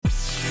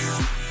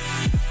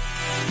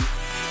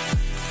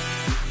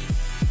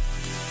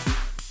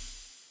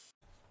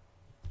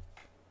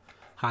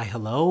Hi,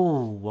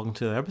 hello. Welcome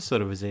to the episode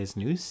of Isaiah's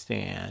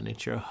Newsstand.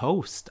 It's your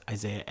host,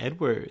 Isaiah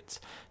Edwards.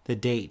 The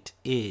date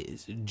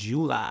is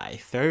July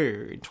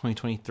 3rd,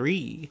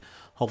 2023.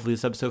 Hopefully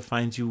this episode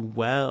finds you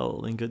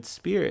well, in good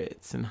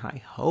spirits, and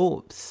high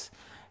hopes.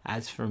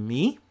 As for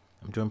me,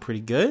 I'm doing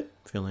pretty good,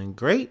 feeling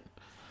great.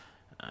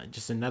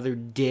 Just another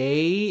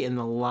day in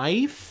the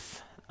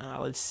life.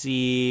 Let's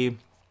see.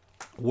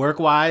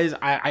 Work-wise,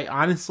 I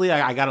honestly,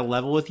 I got to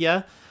level with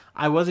you.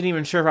 I wasn't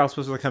even sure if I was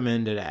supposed to come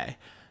in today.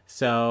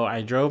 So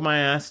I drove my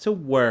ass to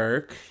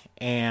work,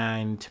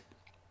 and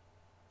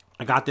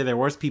I got there. There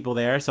was people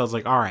there, so I was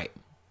like, all right,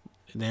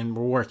 then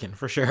we're working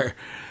for sure.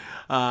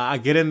 I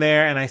get in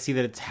there, and I see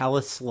that it's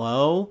hella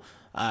slow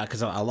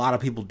because a lot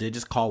of people did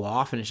just call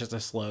off, and it's just a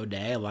slow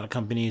day. A lot of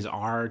companies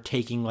are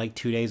taking like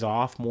 2 days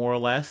off, more or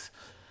less.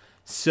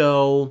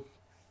 So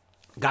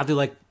got through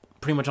like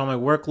pretty much all my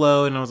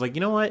workload, and I was like,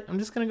 you know what? I'm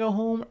just going to go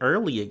home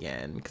early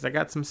again because I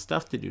got some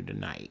stuff to do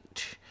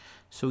tonight.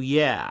 So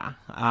yeah,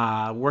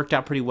 worked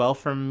out pretty well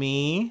for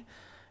me.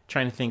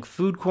 Trying to think,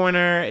 food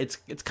corner. It's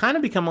kind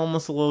of become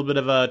almost a little bit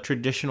of a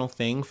traditional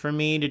thing for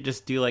me to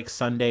just do like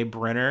Sunday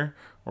brinner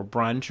or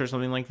brunch or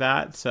something like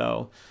that.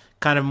 So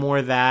kind of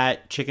more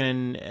that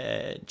chicken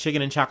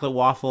and chocolate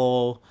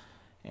waffle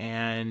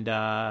and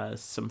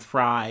some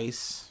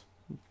fries,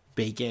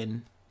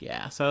 bacon.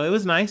 Yeah, so it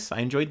was nice. I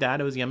enjoyed that.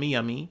 It was yummy,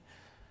 yummy.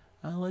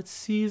 Let's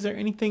see, is there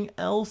anything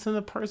else in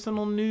the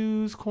personal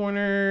news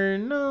corner?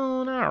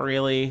 No, not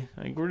really.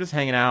 Like, we're just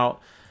hanging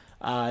out.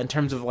 In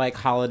terms of like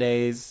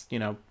holidays,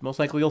 most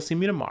likely you'll see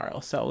me tomorrow.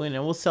 So,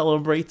 we'll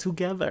celebrate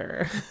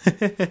together.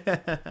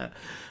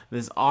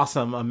 This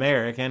awesome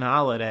American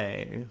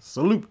holiday.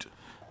 Salute.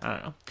 I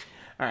don't know.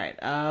 All right.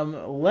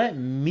 Let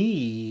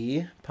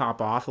me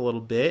pop off a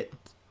little bit,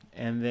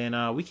 and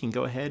then we can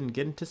go ahead and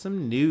get into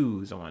some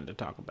news I wanted to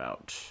talk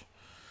about.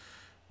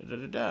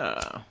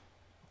 Da-da-da-da.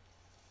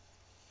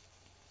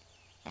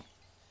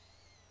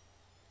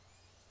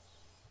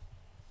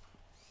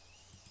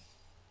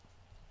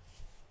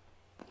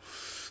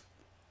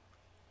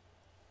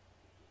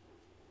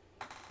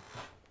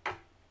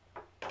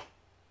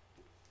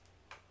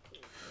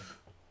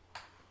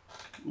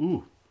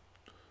 Ooh.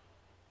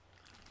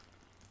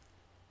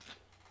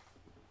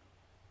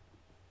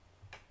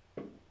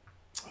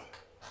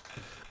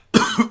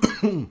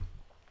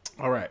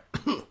 All right.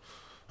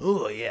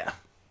 Oh, yeah.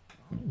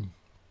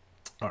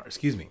 All right,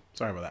 excuse me.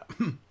 Sorry about that.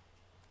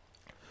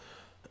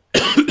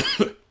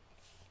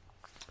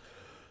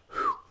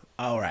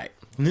 All right.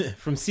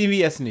 From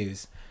CBS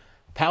News,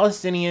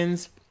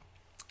 Palestinians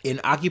in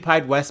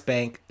occupied West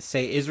Bank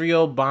say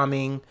Israel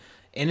bombing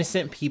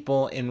innocent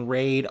people in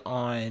raid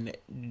on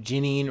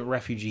Jenin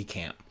refugee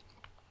camp.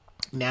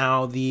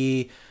 Now,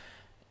 the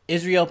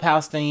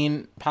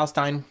Israel-Palestine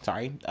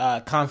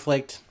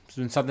conflict has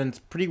been something that's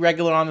pretty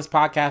regular on this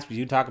podcast. We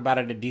do talk about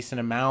it a decent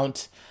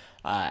amount.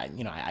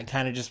 I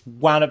kind of just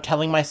wound up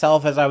telling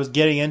myself as I was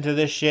getting into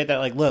this shit that,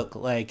 like, look,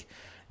 like,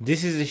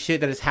 this is the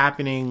shit that is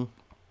happening,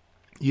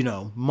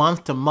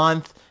 month to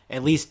month,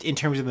 at least in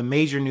terms of the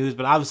major news,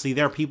 but obviously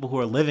there are people who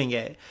are living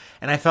it.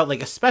 And I felt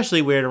like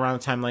especially weird around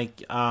the time, like,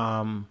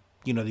 the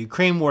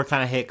Ukraine war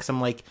kind of hit, because I'm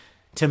like,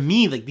 to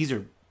me, like, these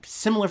are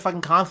similar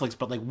fucking conflicts,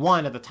 but, like,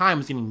 one at the time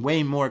was getting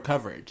way more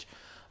coverage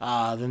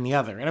than the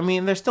other. And, I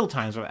mean, there's still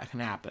times where that can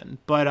happen.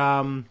 But,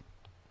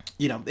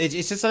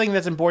 it's just something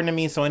that's important to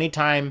me, so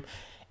anytime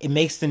it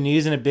makes the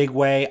news in a big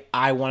way,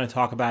 I want to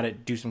talk about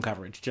it, do some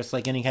coverage. Just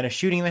like any kind of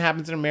shooting that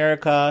happens in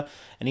America,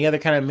 any other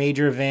kind of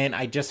major event,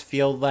 I just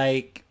feel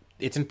like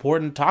it's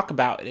important to talk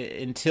about it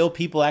until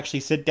people actually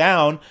sit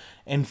down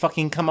and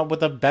fucking come up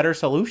with a better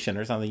solution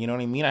or something. You know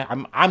what I mean?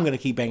 I'm going to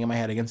keep banging my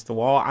head against the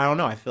wall. I don't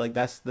know. I feel like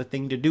that's the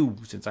thing to do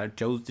since I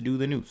chose to do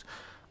the news.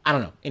 I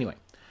don't know. Anyway,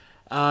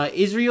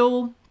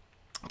 Israel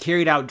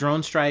carried out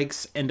drone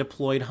strikes and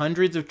deployed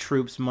hundreds of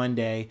troops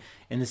Monday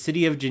in the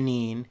city of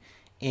Jenin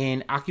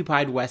in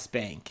occupied West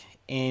Bank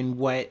in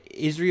what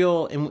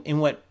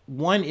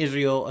one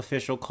Israel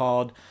official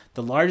called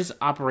the largest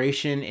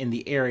operation in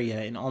the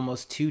area in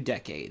almost 2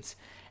 decades.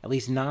 At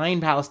least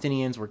 9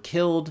 Palestinians were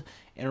killed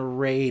in a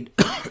raid,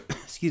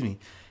 excuse me,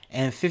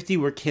 and 50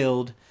 were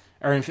killed,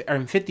 or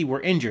 50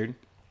 were injured,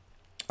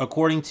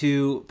 according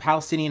to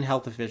Palestinian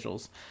health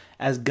officials,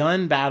 as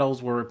gun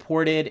battles were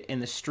reported in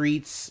the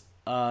streets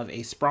of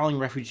a sprawling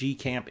refugee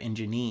camp in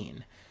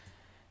Jenin.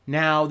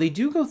 Now, they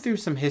do go through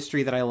some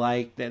history that I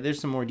like.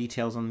 There's some more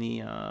details on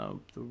the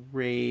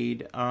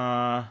raid.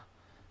 Let's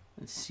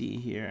see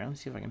here. Let's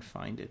see if I can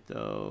find it,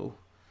 though.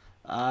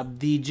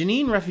 The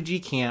Jenin refugee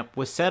camp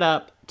was set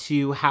up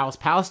to house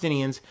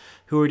Palestinians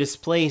who were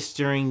displaced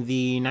during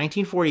the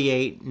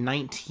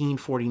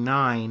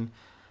 1948-1949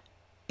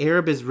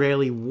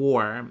 Arab-Israeli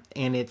War,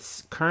 and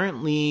it's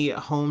currently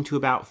home to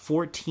about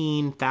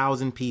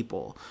 14,000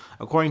 people,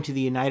 according to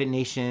the United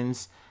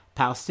Nations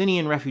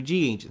Palestinian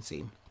Refugee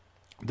Agency.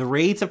 The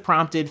raids have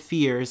prompted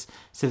fears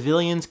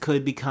civilians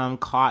could become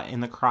caught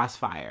in the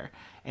crossfire,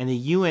 and the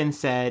UN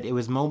said it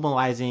was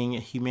mobilizing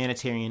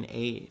humanitarian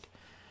aid.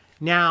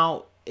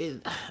 Now,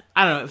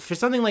 I don't know, for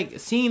something like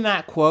seeing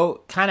that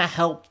quote kind of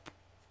helped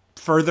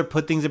further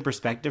put things in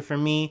perspective for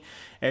me.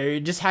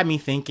 It just had me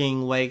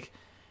thinking, like,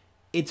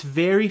 it's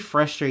very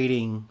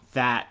frustrating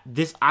that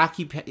this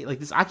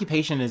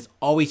occupation has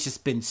always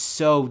just been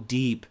so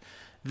deep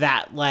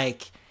that,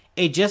 like,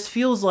 it just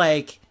feels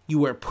like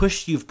you've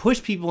pushed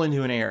people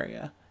into an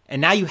area,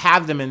 and now you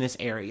have them in this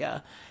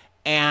area.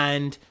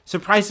 And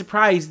surprise,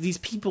 surprise, these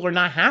people are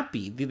not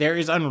happy. There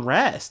is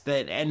unrest,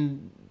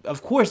 and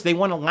of course they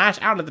want to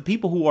lash out at the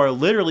people who are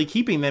literally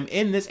keeping them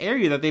in this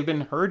area that they've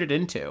been herded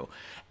into.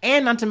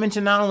 And not to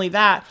mention, not only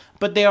that,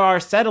 but there are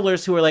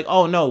settlers who are like,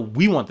 oh no,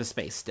 we want the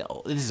space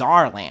still. This is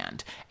our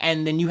land.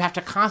 And then you have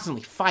to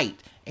constantly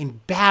fight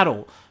and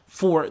battle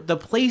for the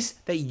place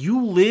that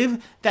you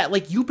live, that,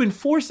 like, you've been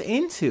forced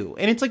into.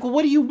 And it's like, well,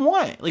 what do you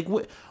want? Like,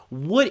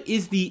 what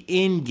is the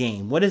end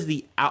game? What is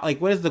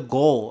the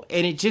goal?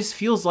 And it just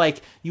feels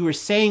like you were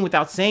saying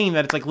without saying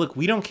that it's like, look,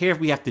 we don't care if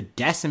we have to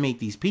decimate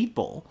these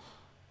people.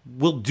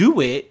 We'll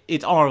do it.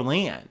 It's our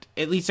land,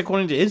 at least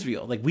according to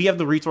Israel. Like, we have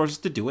the resources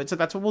to do it, so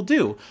that's what we'll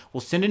do. We'll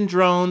send in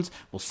drones.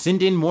 We'll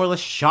send in more or less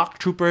shock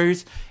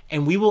troopers,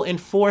 and we will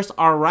enforce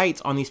our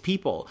rights on these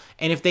people.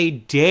 And if they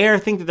dare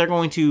think that they're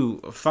going to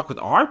fuck with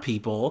our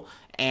people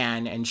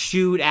and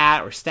shoot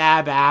at or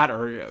stab at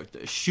or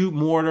shoot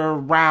mortar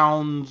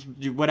rounds,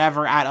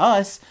 whatever, at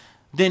us,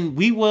 then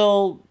we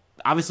will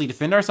obviously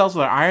defend ourselves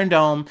with our Iron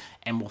Dome,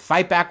 and we'll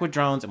fight back with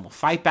drones, and we'll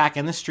fight back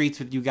in the streets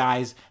with you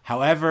guys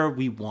however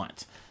we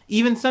want.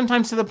 Even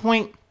sometimes to the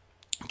point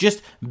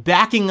just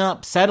backing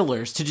up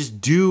settlers to just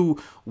do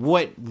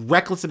what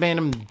reckless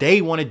abandon they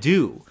want to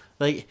do.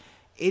 Like,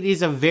 it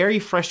is a very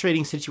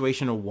frustrating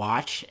situation to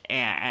watch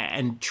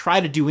and try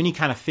to do any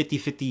kind of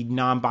 50-50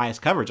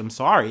 non-biased coverage. I'm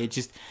sorry. It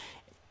just,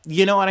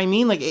 you know what I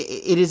mean? Like,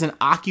 it is an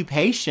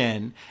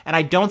occupation, and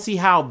I don't see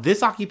how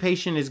this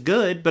occupation is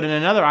good, but in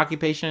another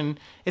occupation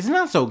it's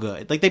not so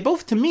good. Like, they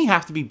both, to me,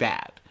 have to be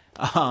bad.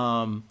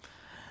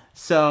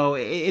 So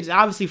it's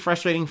obviously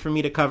frustrating for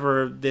me to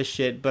cover this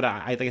shit, but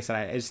like I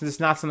said, it's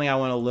not something I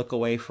want to look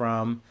away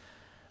from.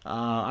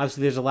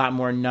 Obviously, there's a lot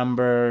more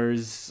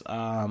numbers,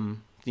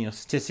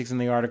 statistics in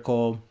the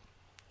article,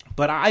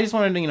 but I just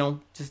wanted to,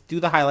 just do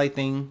the highlight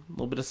thing, a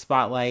little bit of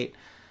spotlight,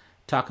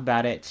 talk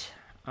about it.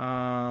 We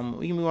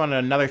can move on to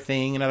another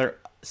thing, another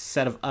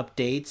set of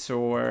updates,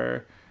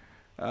 or,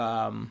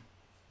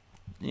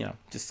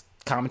 just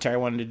commentary I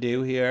wanted to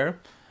do here.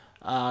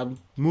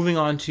 Moving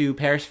on to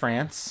Paris,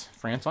 France.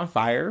 France on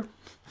fire.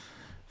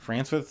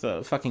 France with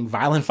fucking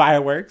violent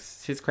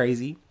fireworks. Shit's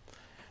crazy.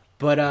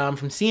 But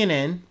from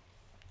CNN,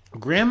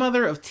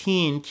 grandmother of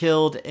teen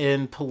killed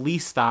in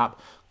police stop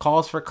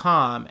calls for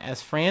calm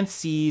as France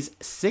sees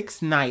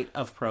sixth night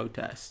of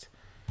protest.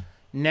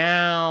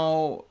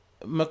 Now,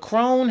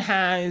 Macron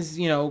has,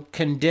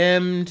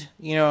 condemned,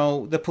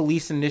 the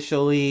police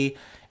initially,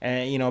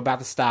 about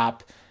to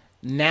stop.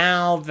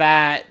 Now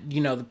that,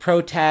 the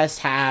protests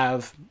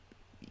have,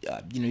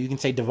 you can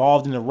say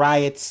devolved into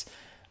riots,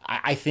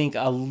 I think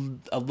a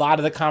lot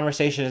of the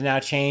conversation has now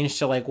changed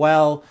to like,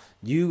 well,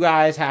 you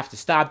guys have to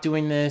stop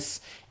doing this.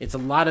 It's a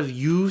lot of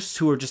youths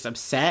who are just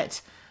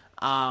upset.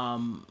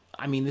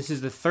 This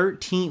is the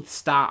 13th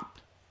stop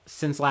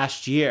since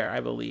last year, I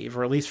believe,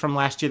 or at least from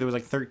last year there was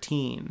like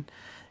 13,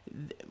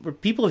 where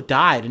people have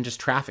died in just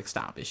traffic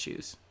stop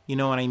issues. You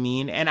know what I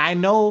mean? And I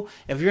know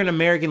if you're an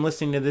American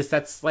listening to this,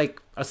 that's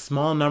like a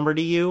small number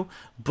to you,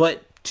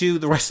 but to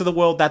the rest of the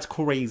world, that's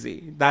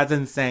crazy. That's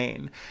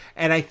insane.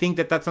 And I think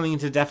that that's something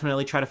to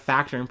definitely try to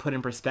factor and put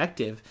in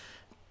perspective,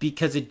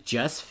 because it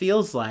just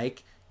feels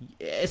like,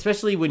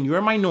 especially when you're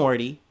a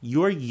minority,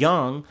 you're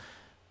young,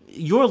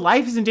 your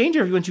life is in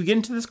danger once you get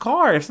into this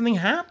car if something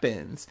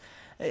happens.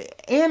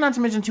 And not to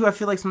mention, too, I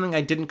feel like something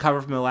I didn't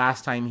cover from the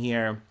last time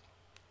here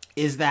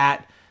is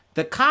that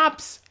the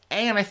cops,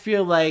 and I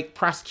feel like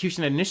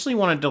prosecution initially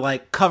wanted to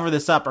like cover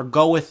this up or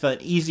go with an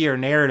easier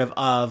narrative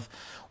of,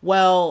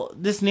 well,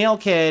 this Nail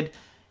kid,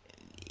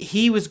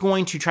 he was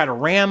going to try to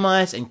ram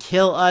us and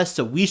kill us,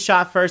 so we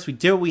shot first, we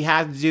did what we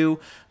had to do,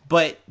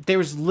 but there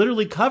was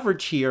literally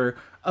coverage here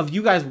of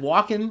you guys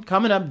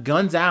coming up,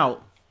 guns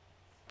out,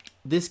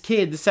 this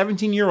kid, the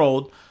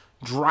 17-year-old,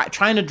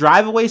 trying to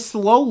drive away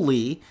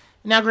slowly.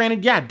 Now,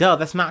 granted, yeah,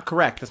 that's not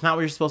correct. That's not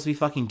what you're supposed to be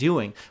fucking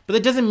doing. But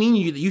that doesn't mean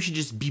that you should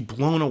just be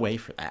blown away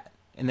for that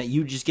and that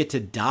you just get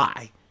to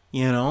die,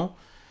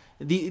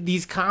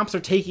 These cops are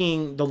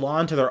taking the law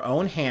into their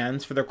own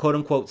hands for their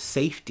quote-unquote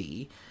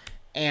safety.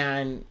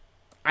 And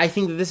I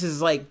think that this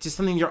is like just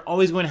something you're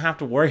always going to have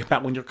to worry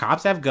about when your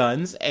cops have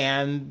guns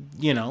and,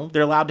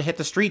 they're allowed to hit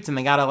the streets and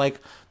they got to, like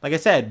I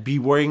said, be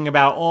worrying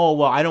about, oh,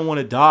 well, I don't want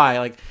to die.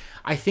 Like,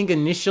 I think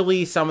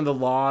initially some of the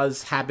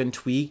laws have been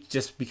tweaked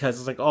just because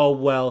it's like, oh,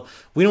 well,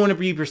 we don't want to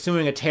be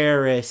pursuing a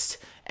terrorist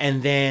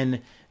and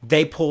then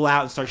they pull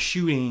out and start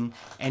shooting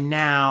and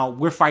now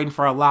we're fighting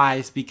for our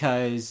lives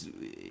because,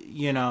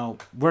 we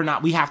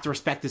have to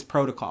respect this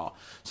protocol.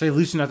 So they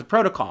loosen up the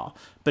protocol.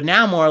 But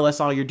now more or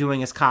less all you're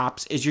doing as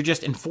cops is you're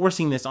just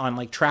enforcing this on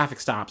like traffic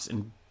stops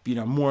and,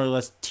 more or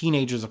less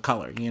teenagers of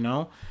color,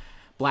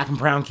 black and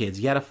brown kids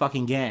yet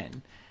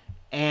again.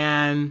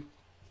 And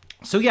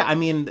so, yeah,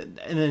 and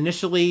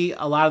initially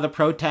a lot of the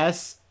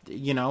protests,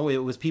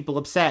 it was people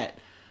upset.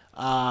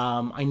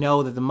 I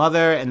know that the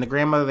mother and the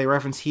grandmother they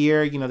reference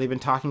here, they've been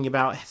talking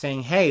about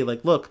saying, hey,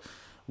 like, look,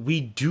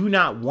 we do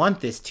not want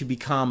this to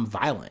become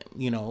violent.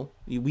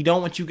 We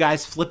don't want you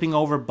guys flipping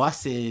over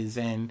buses.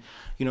 And,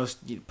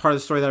 part of the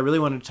story that I really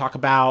wanted to talk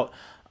about,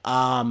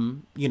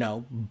 trying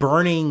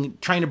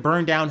to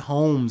burn down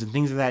homes and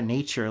things of that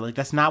nature. Like,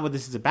 that's not what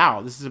this is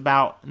about. This is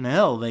about,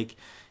 no, like,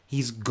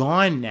 he's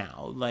gone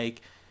now.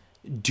 Like,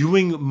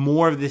 doing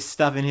more of this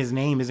stuff in his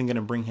name isn't going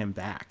to bring him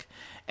back.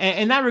 And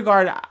in that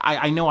regard,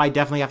 I know I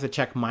definitely have to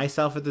check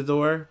myself at the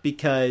door,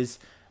 because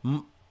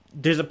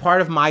there's a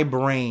part of my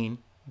brain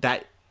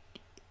that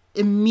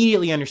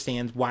immediately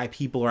understands why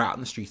people are out in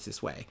the streets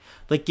this way.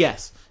 Like,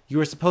 yes, you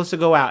are supposed to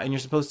go out and you're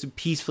supposed to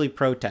peacefully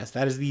protest.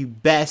 That is the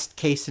best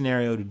case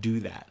scenario to do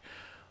that.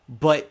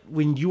 But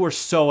when you are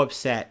so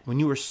upset, when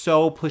you are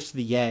so pushed to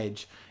the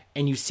edge,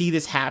 and you see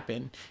this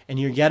happen, and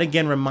you're yet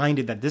again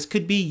reminded that this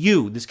could be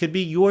you, this could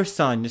be your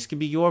son, this could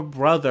be your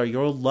brother,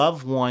 your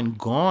loved one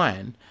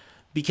gone,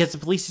 because the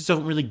police just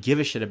don't really give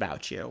a shit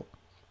about you.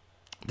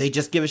 They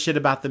just give a shit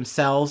about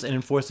themselves and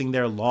enforcing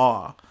their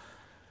law.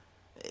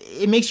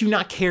 It makes you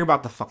not care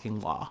about the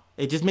fucking law.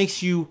 It just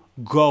makes you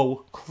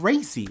go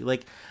crazy.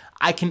 Like,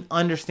 I can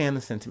understand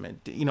the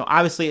sentiment.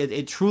 Obviously,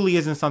 it truly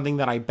isn't something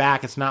that I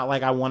back. It's not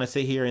like I want to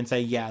sit here and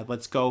say, yeah,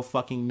 let's go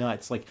fucking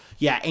nuts. Like,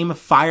 yeah, aim a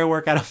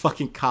firework at a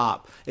fucking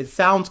cop. It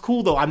sounds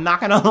cool, though. I'm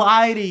not going to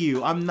lie to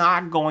you. I'm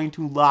not going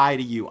to lie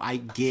to you. I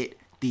get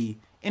the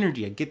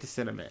energy. I get the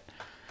sentiment.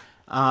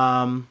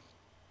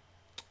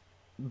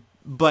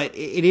 But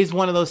it is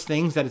one of those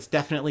things that it's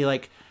definitely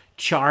like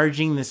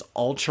charging this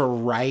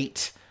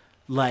ultra-right,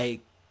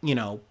 like,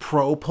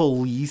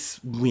 pro-police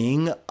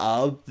wing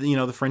of,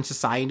 the French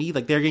society.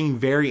 Like, they're getting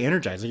very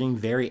energized. They're getting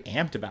very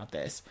amped about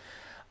this.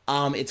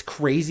 It's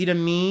crazy to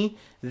me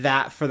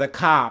that for the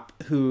cop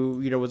who,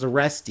 was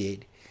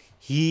arrested,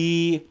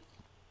 he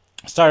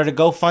started a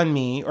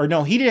GoFundMe, or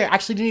no, he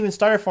didn't even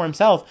start it for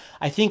himself.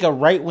 I think a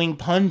right-wing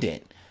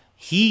pundit,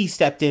 he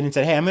stepped in and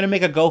said, hey, I'm going to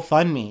make a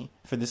GoFundMe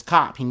for this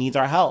cop. He needs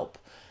our help.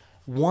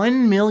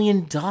 $1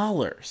 million.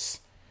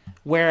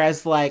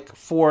 Whereas, like,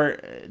 for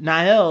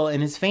Nael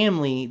and his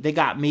family, they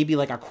got maybe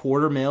like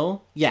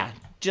 $250,000. Yeah,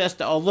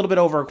 just a little bit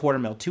over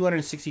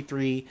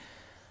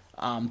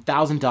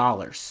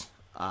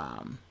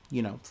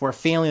 $263,000. For a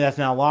family that's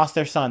now lost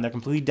their son. They're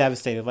completely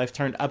devastated. Life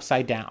turned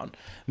upside down.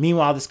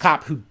 Meanwhile, this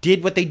cop who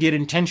did what they did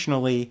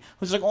intentionally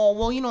was like, oh,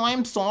 well,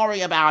 I'm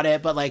sorry about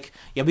it. But, like,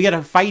 yeah, we got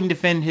to fight and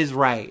defend his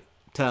right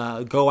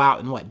to go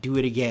out and do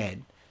it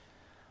again.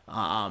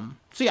 So,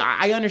 yeah,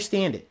 I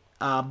understand it.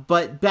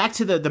 But back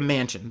to the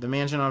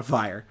mansion on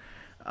fire.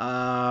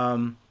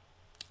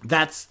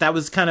 That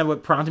was kind of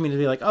what prompted me to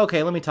be like,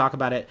 okay, let me talk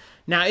about it.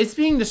 Now, it's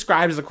being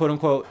described as a quote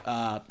unquote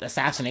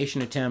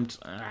assassination attempt.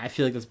 I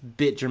feel like that's a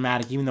bit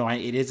dramatic, even though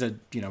it is a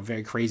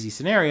very crazy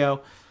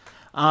scenario.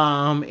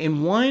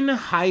 In one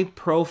high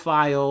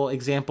profile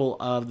example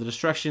of the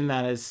destruction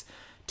that has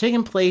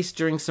taken place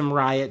during some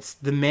riots,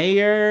 the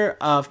mayor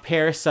of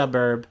Paris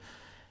suburb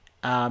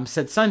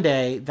said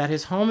Sunday that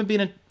his home had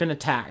been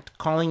attacked,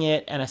 calling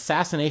it an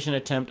assassination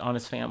attempt on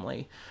his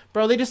family.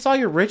 Bro, they just saw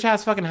your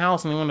rich-ass fucking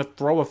house and they want to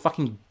throw a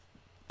fucking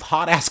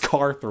hot-ass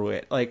car through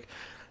it. Like,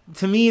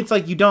 to me, it's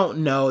like you don't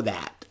know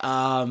that.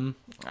 I'm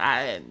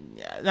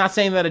not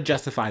saying that it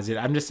justifies it.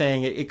 I'm just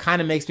saying it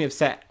kind of makes me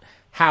upset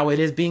how it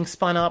is being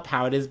spun up,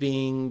 how it is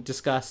being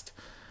discussed.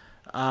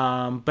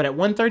 But at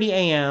 1:30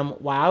 a.m.,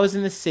 while I was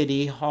in the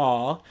city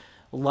hall,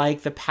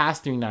 like the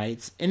past 3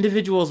 nights,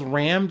 individuals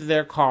rammed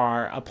their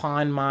car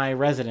upon my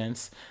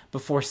residence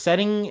before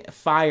setting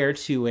fire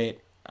to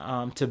it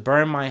to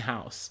burn my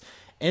house,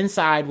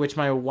 inside which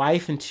my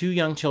wife and 2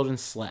 young children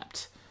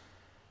slept.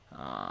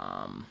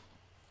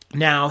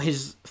 Now,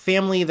 his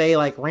family, they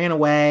ran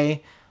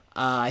away.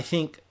 I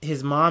think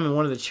his mom and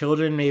one of the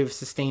children may have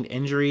sustained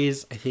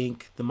injuries. I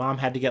think the mom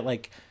had to get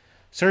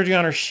surgery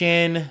on her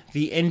shin.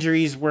 The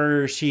injuries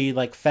were she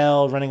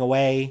fell running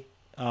away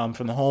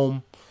from the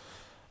home.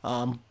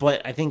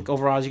 But I think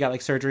overall she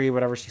got surgery,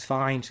 whatever. She's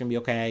fine. She's gonna be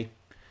okay.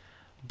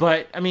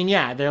 But I mean,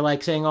 yeah,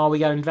 they're saying, oh, we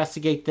gotta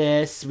investigate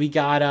this. We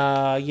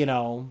gotta,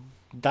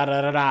 da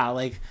da da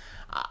da.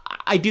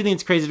 I do think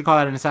it's crazy to call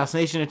that an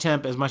assassination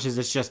attempt as much as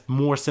it's just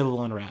more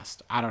civil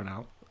unrest. I don't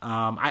know.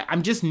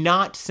 I'm just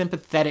not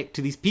sympathetic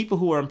to these people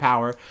who are in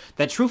power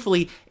that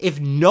truthfully, if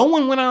no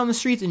one went out on the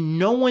streets and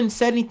no one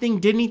said anything,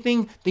 did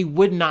anything, they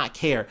would not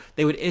care.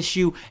 They would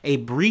issue a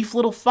brief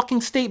little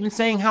fucking statement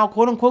saying how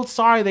quote unquote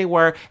sorry they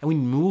were and we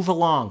move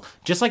along.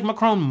 Just like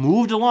Macron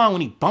moved along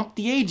when he bumped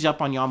the age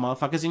up on y'all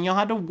motherfuckers and y'all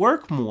had to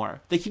work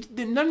more.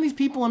 None of these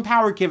people in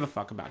power give a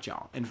fuck about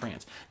y'all in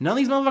France. None of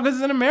these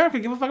motherfuckers in America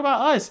give a fuck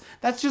about us.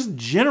 That's just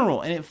general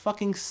and it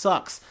fucking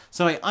sucks.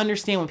 So I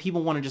understand when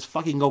people want to just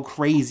fucking go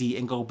crazy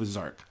and go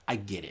berserk. I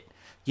get it.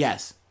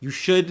 Yes, you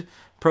should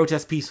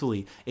protest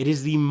peacefully. It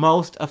is the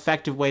most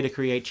effective way to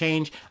create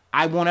change.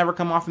 I won't ever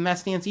come off from that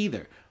stance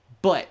either.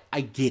 But I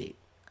get it.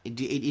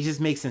 It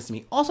just makes sense to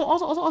me.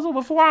 Also,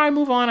 before I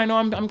move on, I know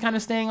I'm kind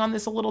of staying on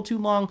this a little too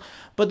long,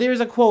 but there's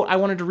a quote I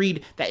wanted to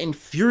read that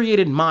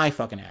infuriated my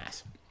fucking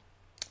ass.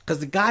 Because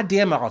the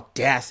goddamn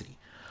audacity.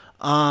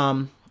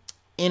 In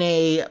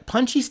a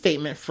punchy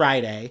statement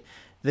Friday,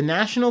 the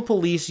National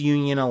Police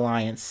Union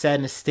Alliance said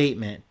in a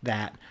statement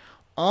that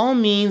all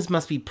means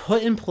must be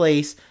put in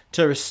place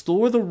to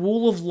restore the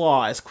rule of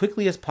law as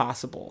quickly as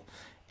possible.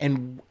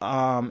 And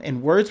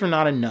words were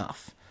not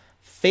enough.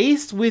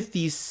 Faced with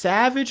these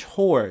savage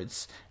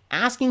hordes,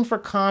 asking for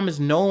calm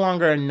is no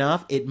longer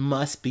enough. It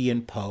must be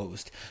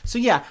imposed. So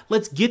yeah,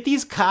 let's get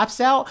these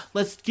cops out.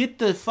 Let's get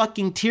the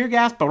fucking tear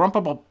gas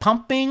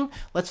pumping.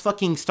 Let's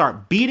fucking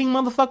start beating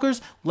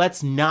motherfuckers.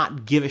 Let's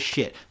not give a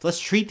shit.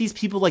 Let's treat these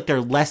people like they're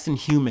less than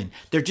human.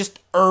 They're just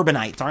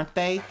urbanites, aren't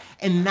they?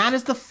 And that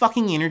is the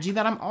fucking energy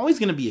that I'm always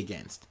going to be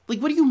against. Like,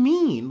 what do you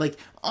mean? Like,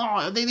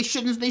 oh, they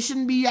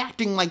shouldn't be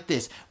acting like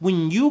this.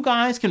 When you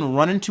guys can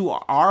run into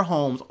our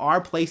homes, our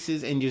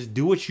places, and just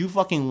do what you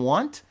fucking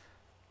want,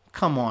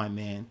 come on,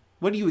 man.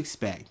 What do you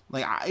expect?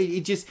 Like,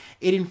 it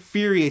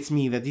infuriates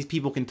me that these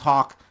people can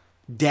talk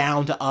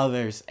down to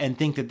others and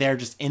think that they're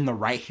just in the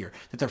right here,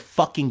 that they're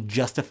fucking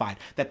justified,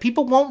 that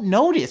people won't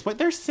notice what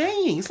they're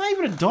saying. It's not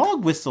even a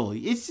dog whistle.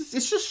 It's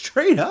just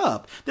straight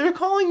up. They're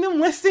calling them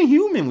less than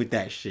human with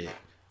that shit.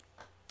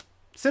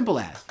 Simple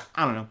as.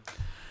 I don't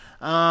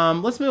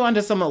know. Let's move on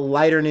to some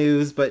lighter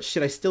news, but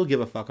shit I still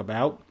give a fuck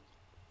about.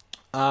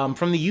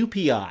 From the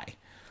UPI.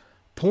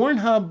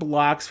 Pornhub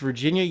blocks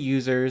Virginia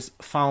users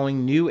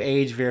following new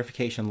age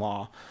verification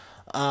law.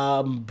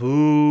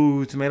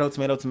 Boo,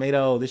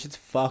 tomato. This shit's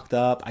fucked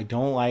up. I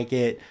don't like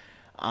it.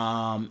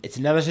 It's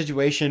another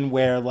situation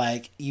where,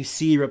 like, you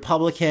see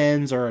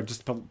Republicans or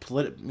just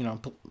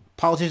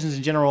politicians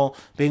in general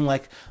being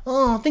like,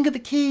 oh, think of the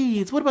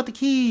kids. What about the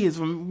kids?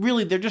 When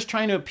really, they're just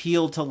trying to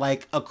appeal to,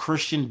 like, a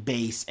Christian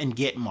base and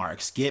get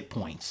marks, get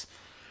points.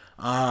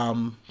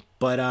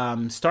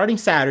 But starting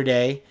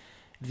Saturday,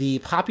 the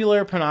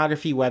popular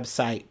pornography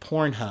website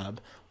Pornhub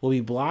will be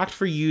blocked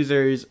for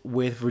users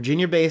with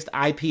Virginia-based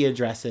IP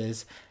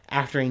addresses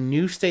after a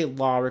new state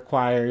law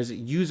requires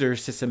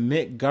users to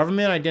submit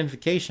government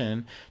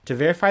identification to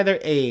verify their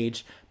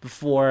age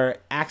before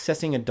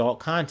accessing adult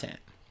content.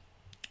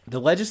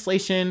 The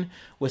legislation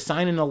was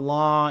signed into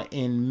law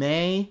in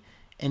May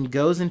and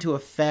goes into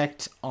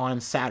effect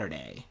on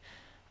Saturday.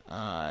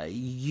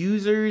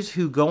 Users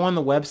who go on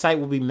the website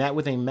will be met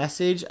with a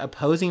message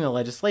opposing the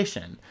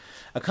legislation,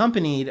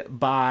 accompanied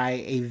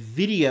by a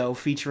video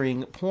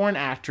featuring porn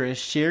actress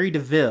Sherry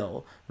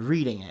DeVille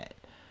reading it.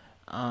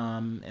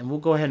 And we'll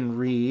go ahead and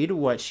read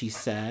what she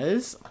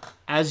says.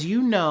 As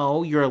you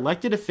know, your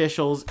elected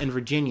officials in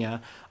Virginia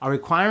are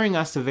requiring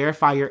us to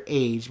verify your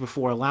age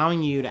before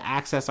allowing you to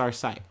access our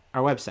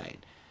website.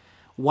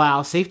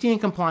 While safety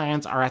and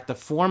compliance are at the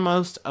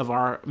foremost of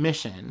our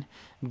mission,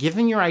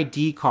 giving your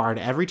ID card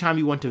every time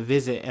you want to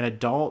visit an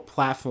adult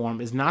platform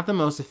is not the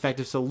most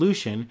effective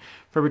solution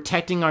for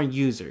protecting our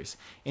users,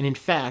 and in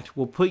fact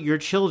will put your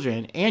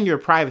children and your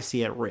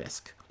privacy at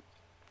risk.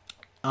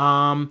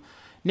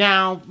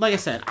 Now, like I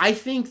said, I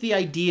think the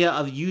idea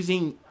of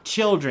using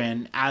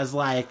children as,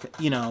 like,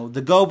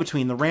 the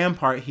go-between, the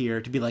rampart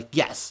here to be like,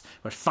 yes,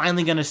 we're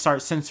finally going to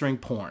start censoring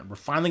porn. We're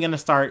finally going to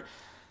start,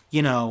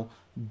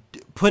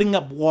 putting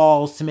up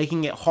walls to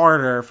making it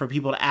harder for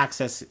people to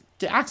access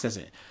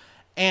it.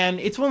 And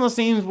it's one of those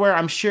things where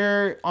I'm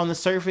sure on the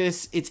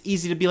surface it's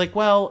easy to be like,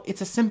 well,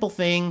 it's a simple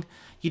thing.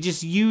 You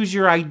just use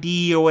your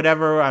ID or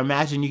whatever. I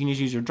imagine you can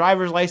just use your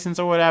driver's license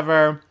or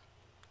whatever,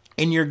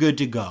 and you're good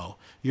to go.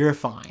 You're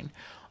fine.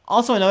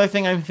 Also, another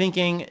thing I'm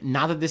thinking,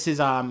 not that this is,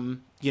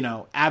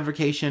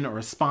 advocation or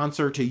a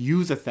sponsor to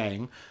use a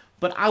thing,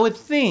 but I would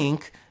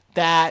think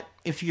that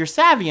if you're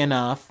savvy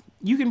enough,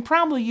 you can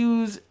probably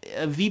use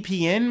a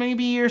VPN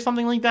maybe or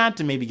something like that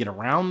to maybe get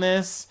around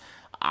this.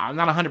 I'm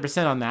not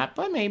 100% on that,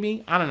 but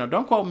maybe. I don't know.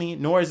 Don't quote me,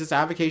 nor is this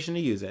avocation to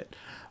use it.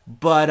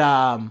 But,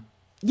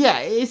 yeah,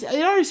 it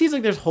already seems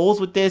like there's holes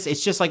with this.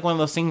 It's just like one of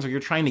those things where you're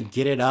trying to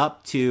get it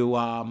up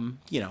to,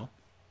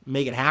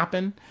 make it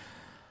happen.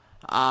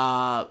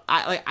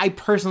 I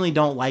personally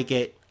don't like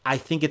it. I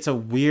think it's a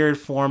weird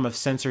form of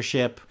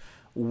censorship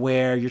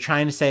where you're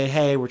trying to say,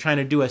 hey, we're trying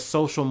to do a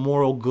social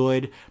moral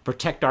good,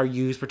 protect our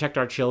youth, protect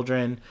our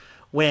children.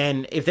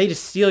 When if they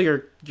just steal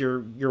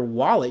your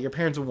wallet, your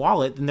parents'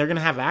 wallet, then they're going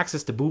to have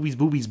access to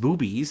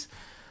boobies.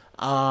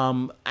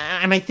 And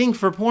I think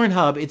for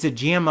Pornhub, it's a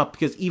jam up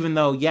because even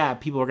though, yeah,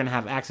 people are going to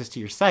have access to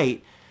your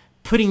site,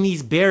 putting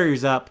these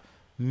barriers up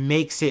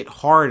makes it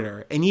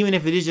harder. And even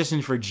if it is just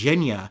in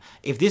Virginia,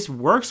 if this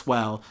works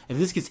well, if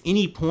this gets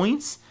any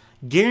points,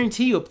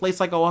 guarantee you a place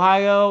like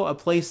Ohio, a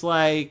place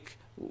like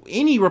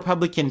any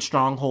Republican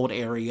stronghold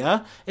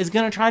area is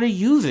going to try to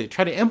use it,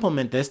 try to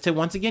implement this to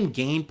once again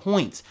gain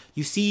points.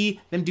 You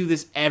see them do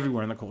this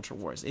everywhere in the culture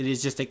wars. It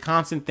is just a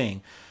constant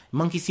thing.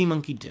 Monkey see,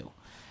 monkey do.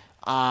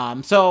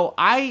 So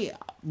I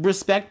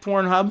respect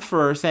Pornhub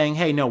for saying,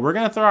 hey, no, we're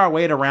going to throw our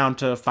weight around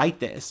to fight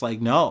this. Like,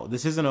 no,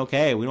 this isn't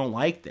okay. We don't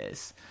like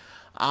this.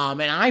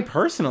 And I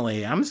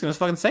personally, I'm just going to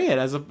fucking say it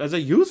as a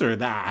user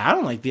that I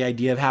don't like the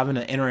idea of having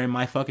to enter in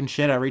my fucking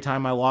shit every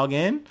time I log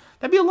in.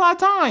 That'd be a lot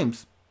of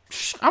times.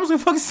 I'm just gonna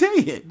fucking say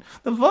it.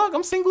 The fuck?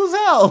 I'm single as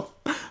hell.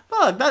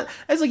 Fuck,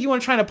 that's like you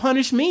want to try to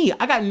punish me.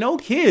 I got no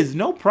kids,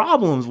 no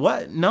problems.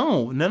 What?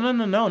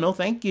 No,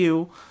 thank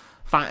you.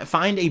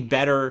 Find a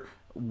better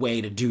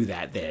way to do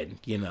that then,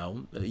 you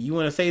know. You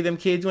want to save them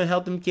kids, you want to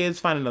help them kids,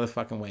 find another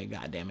fucking way.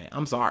 God damn it.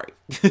 I'm sorry.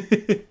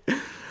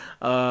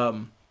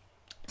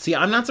 See,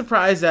 I'm not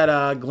surprised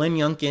that Glenn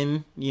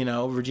Youngkin, you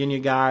know, Virginia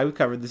guy, we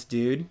covered this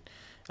dude.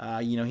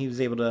 You know, he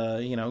was able to,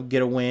 you know,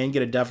 get a win,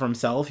 get a dub for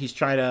himself. He's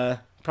trying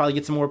to probably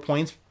get some more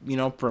points, you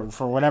know,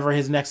 for whatever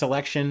his next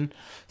election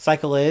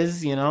cycle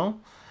is, you know.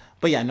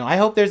 But yeah, no, I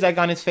hope there's egg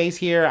on his face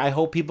here. I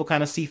hope people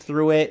kind of see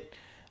through it.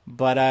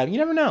 But you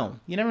never know.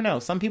 You never know.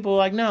 Some people are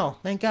like, no,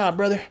 thank God,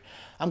 brother.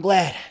 I'm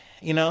glad.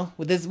 You know,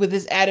 with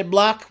this added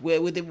block,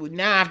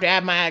 now I have to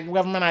add my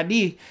government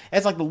ID.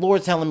 It's like the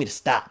Lord's telling me to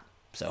stop.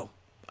 So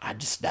I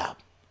just stop.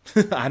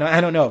 I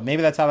don't know.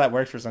 Maybe that's how that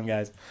works for some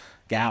guys,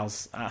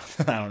 gals. I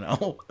don't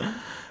know.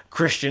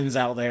 Christians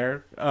out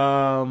there,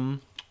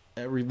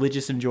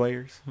 religious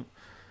enjoyers.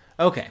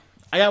 Okay,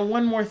 I got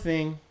one more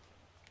thing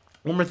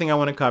I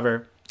want to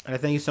cover. And I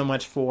thank you so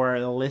much for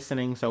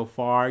listening so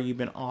far. You've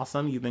been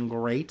awesome. You've been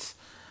great.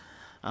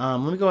 Let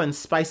me go ahead and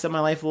spice up my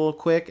life a little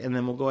quick, and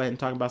then we'll go ahead and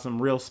talk about some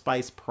real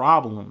spice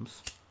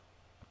problems.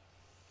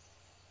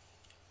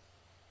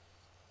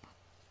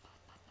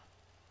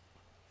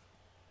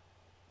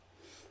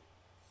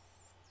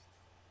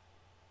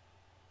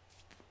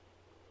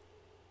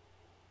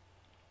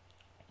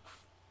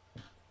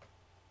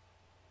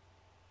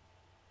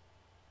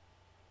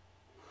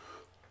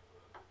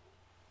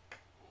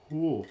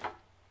 Ooh.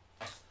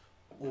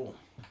 Ooh.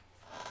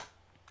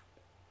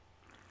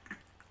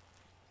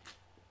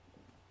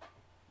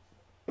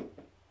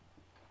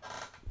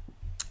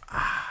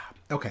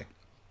 Okay.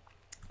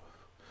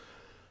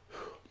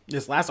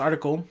 This last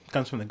article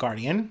comes from The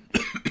Guardian.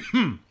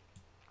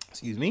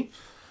 Excuse me.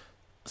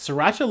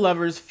 Sriracha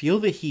lovers feel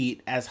the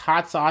heat as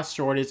hot sauce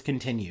shortage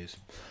continues.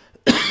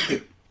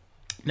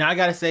 Now I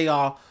gotta say,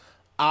 y'all,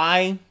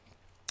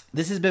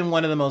 this has been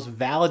one of the most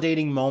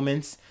validating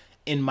moments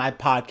in my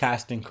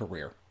podcasting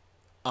career.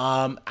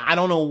 I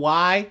don't know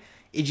why.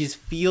 It just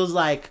feels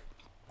like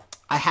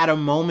I had a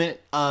moment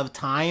of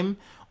time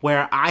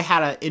where I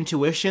had an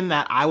intuition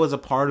that I was a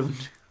part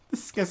of.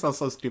 This is gonna sound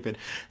so stupid.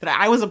 That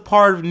I was a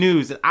part of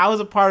news. That I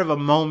was a part of a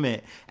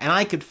moment, and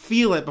I could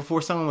feel it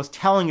before someone was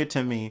telling it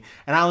to me.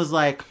 And I was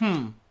like,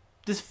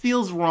 this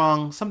feels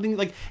wrong. Something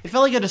like it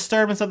felt like a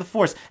disturbance of the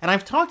force. And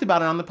I've talked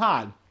about it on the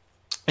pod,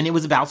 and it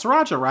was about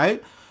Sriracha,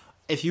 right?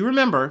 If you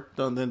remember,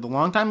 the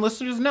longtime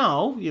listeners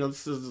know, you know,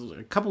 this is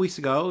a couple weeks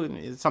ago,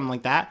 something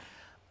like that.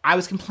 I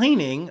was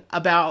complaining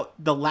about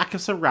the lack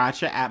of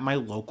Sriracha at my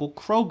local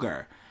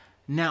Kroger.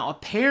 Now,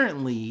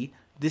 apparently,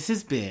 this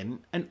has been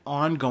an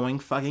ongoing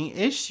fucking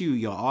issue,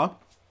 y'all.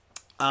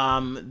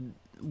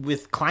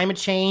 With climate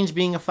change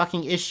being a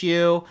fucking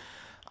issue,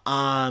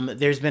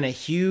 there's been a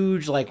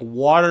huge, like,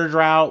 water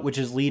drought, which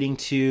is leading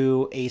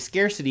to a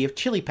scarcity of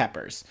chili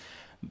peppers.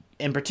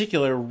 In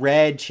particular,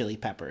 red chili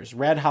peppers,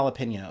 red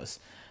jalapenos,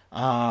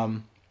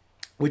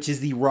 which is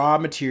the raw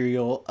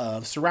material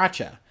of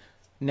Sriracha.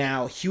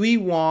 Now,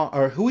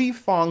 Hui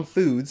Fong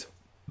Foods,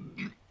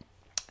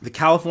 the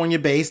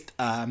California-based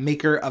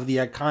maker of the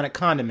iconic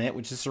condiment,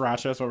 which is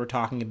Sriracha, that's what we're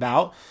talking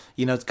about.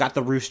 You know, it's got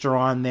the rooster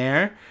on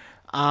there.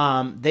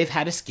 They've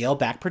had to scale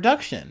back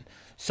production.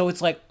 So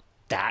it's like,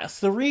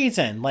 that's the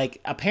reason.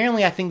 Like,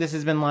 apparently, I think this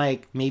has been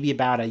like maybe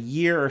about a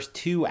year or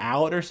two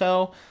out or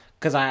so.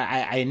 Because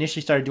I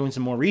initially started doing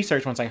some more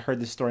research once I heard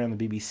this story on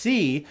the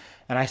BBC,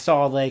 and I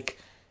saw like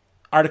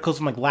articles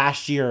from like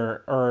last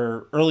year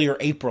or earlier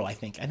April, I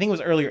think it was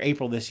earlier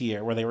April this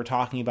year, where they were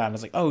talking about it. And I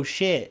was like, oh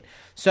shit.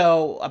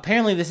 So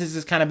apparently this has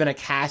just kind of been a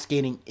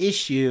cascading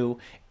issue,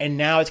 and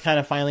now it's kind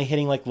of finally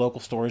hitting like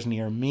local stores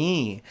near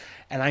me,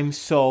 and I'm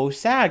so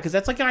sad because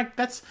it's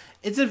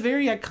a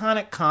very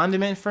iconic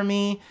condiment for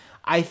me.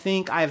 I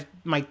think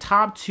my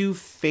top two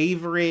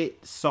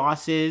favorite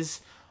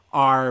sauces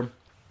are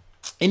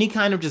any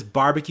kind of just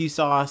barbecue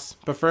sauce,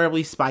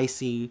 preferably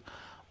spicy,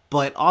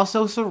 but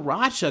also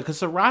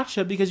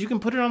Sriracha, because you can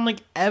put it on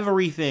like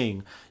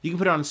everything. You can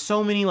put it on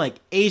so many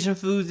like Asian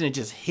foods and it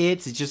just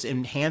hits, it just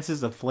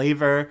enhances the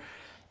flavor.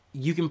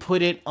 You can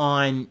put it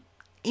on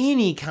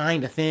any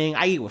kind of thing.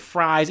 I eat it with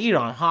fries, eat it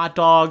on hot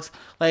dogs.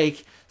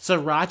 Like,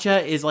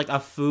 Sriracha is like a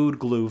food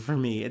glue for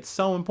me. It's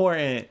so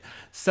important.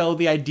 So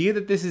the idea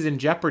that this is in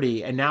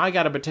jeopardy, and now I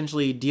gotta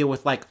potentially deal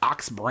with like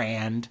Ox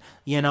brand,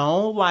 you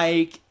know,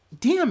 like,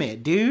 damn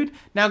it, dude.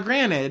 Now,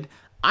 granted,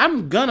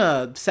 I'm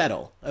gonna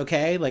settle,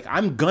 okay? Like,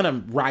 I'm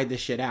gonna ride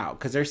this shit out,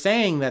 because they're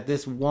saying that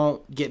this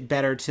won't get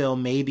better till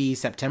maybe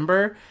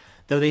September,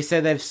 though they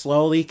said they've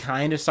slowly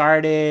kind of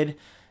started,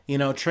 you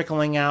know,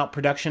 trickling out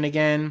production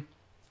again.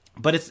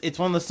 But it's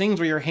one of those things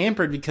where you're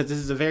hampered because this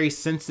is a very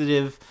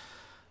sensitive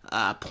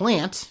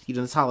plant, you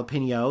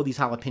know, these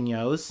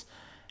jalapenos.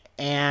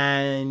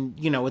 And,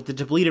 you know, with the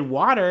depleted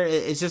water,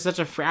 it's just such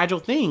a fragile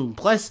thing.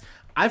 Plus,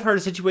 I've heard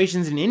of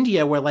situations in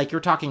India where, like,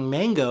 you're talking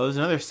mangoes,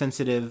 another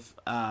sensitive,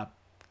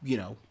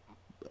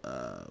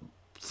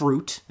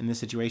 fruit in this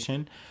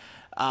situation.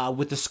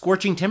 with the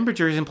scorching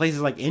temperatures in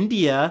places like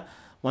India,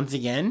 once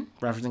again,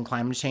 referencing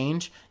climate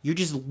change, you're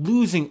just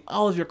losing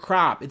all of your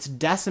crop. It's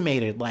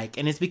decimated, like,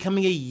 and it's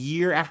becoming a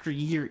year after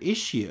year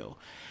issue.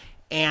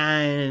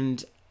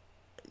 And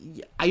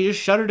I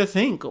just shudder to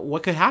think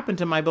what could happen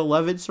to my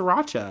beloved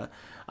Sriracha.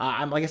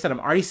 Like I said, I'm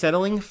already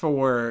settling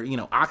for,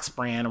 Ox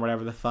brand or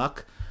whatever the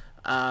fuck.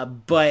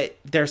 But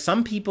there's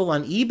some people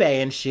on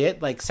eBay and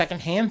shit, like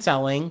secondhand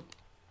selling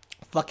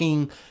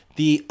fucking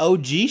the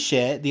OG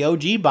shit, the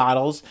OG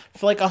bottles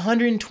for like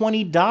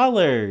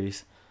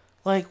 $120.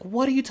 Like,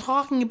 what are you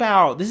talking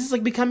about? This is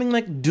like becoming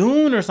like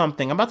Dune or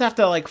something. I'm about to have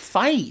to like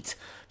fight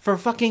for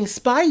fucking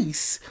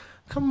spice.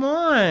 Come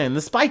on.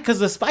 Because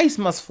the spice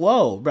must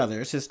flow,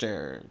 brother,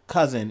 sister,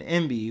 cousin,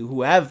 MB,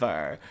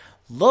 whoever.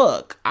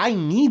 Look, I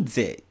needs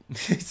it.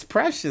 It's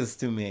precious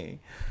to me.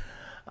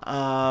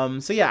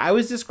 So yeah, I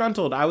was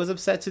disgruntled. I was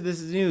upset to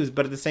this news,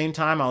 but at the same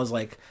time, I was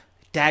like,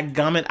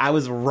 dadgummit, I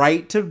was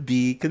right to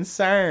be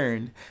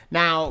concerned.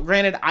 Now,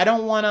 granted, I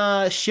don't want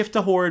to shift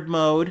to horde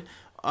mode,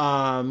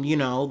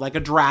 like a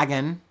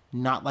dragon,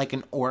 not like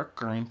an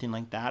orc or anything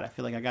like that. I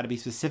feel like I got to be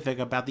specific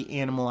about the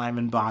animal I'm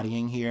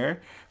embodying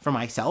here for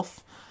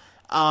myself.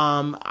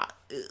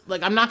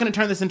 Like, I'm not going to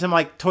turn this into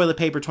like toilet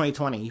paper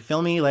 2020. You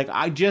feel me? Like,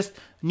 I just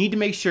need to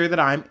make sure that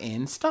I'm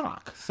in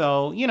stock.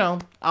 So,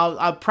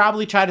 I'll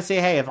probably try to say,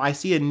 hey, if I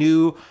see a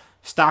new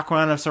stock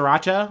run of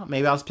Sriracha,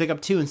 maybe I'll just pick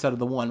up 2 instead of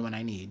the 1 when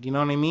I need. You know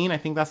what I mean? I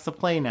think that's the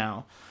play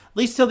now. At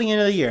least till the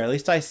end of the year. At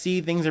least I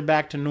see things are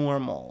back to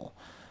normal.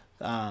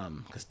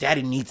 Because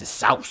daddy needs a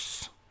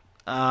sauce.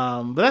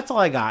 But that's all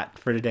I got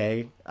for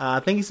today.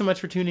 Thank you so much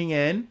for tuning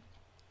in.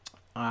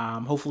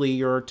 Hopefully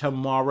your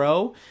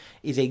tomorrow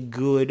is a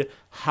good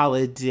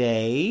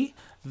holiday,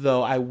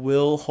 though I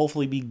will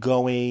hopefully be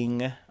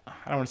going, I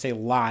don't want to say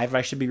live,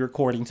 I should be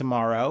recording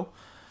tomorrow.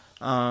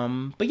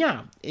 But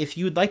yeah, if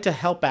you'd like to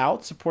help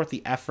out, support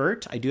the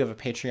effort, I do have a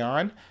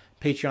Patreon,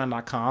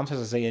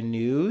 patreon.com/Isaiah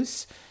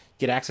News.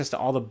 Get access to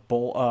all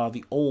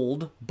the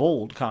old,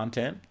 bold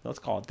content. Let's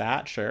call it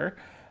that, sure.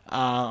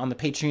 On the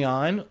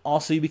Patreon.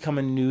 Also, you become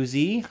a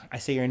newsie. I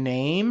say your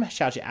name,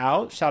 shout you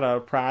out, shout out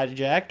a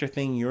project or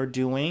thing you're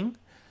doing.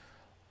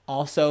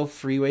 Also,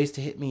 free ways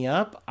to hit me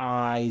up,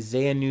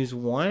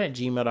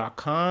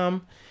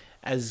 isaiahnews1@gmail.com,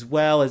 as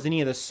well as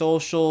any of the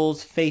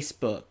socials,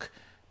 Facebook,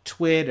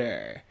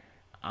 Twitter,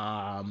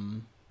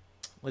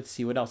 let's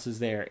see, what else is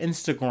there?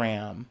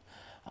 Instagram.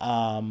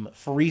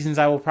 For reasons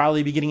I will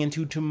probably be getting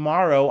into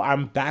tomorrow,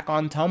 I'm back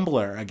on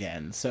Tumblr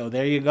again. So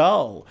there you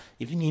go.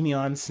 If you need me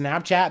on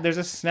Snapchat, there's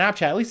a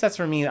Snapchat. At least that's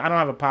for me. I don't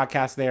have a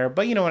podcast there,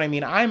 but you know what I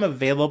mean. I'm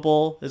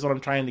available is what I'm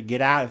trying to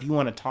get at. If you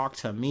want to talk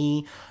to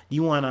me,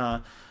 you want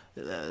to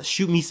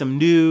shoot me some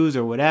news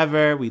or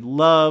whatever, we'd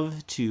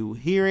love to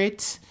hear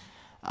it.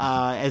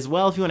 As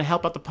well, if you want to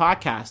help out the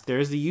podcast,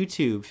 there's the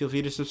YouTube. Feel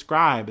free to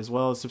subscribe, as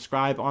well as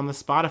subscribe on the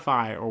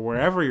Spotify or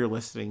wherever you're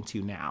listening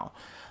to now.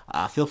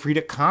 Feel free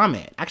to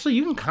comment. Actually,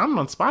 you can comment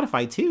on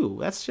Spotify too.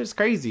 That's just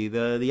crazy.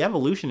 The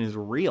evolution is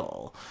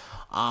real.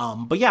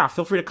 But yeah,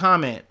 feel free to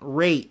comment,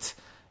 rate,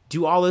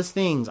 do all those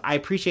things. I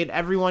appreciate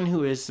everyone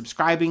who is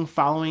subscribing,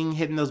 following,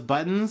 hitting those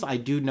buttons. I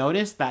do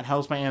notice that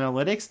helps my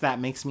analytics. That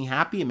makes me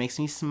happy. It makes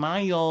me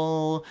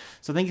smile.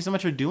 So thank you so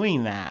much for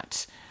doing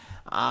that.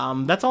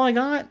 That's all I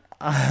got.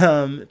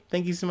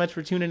 Thank you so much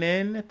for tuning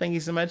in. Thank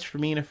you so much for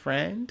being a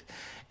friend.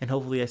 And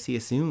hopefully I see you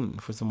soon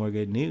for some more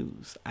good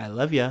news. I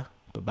love ya.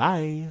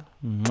 Bye-bye.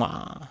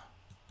 Mwah.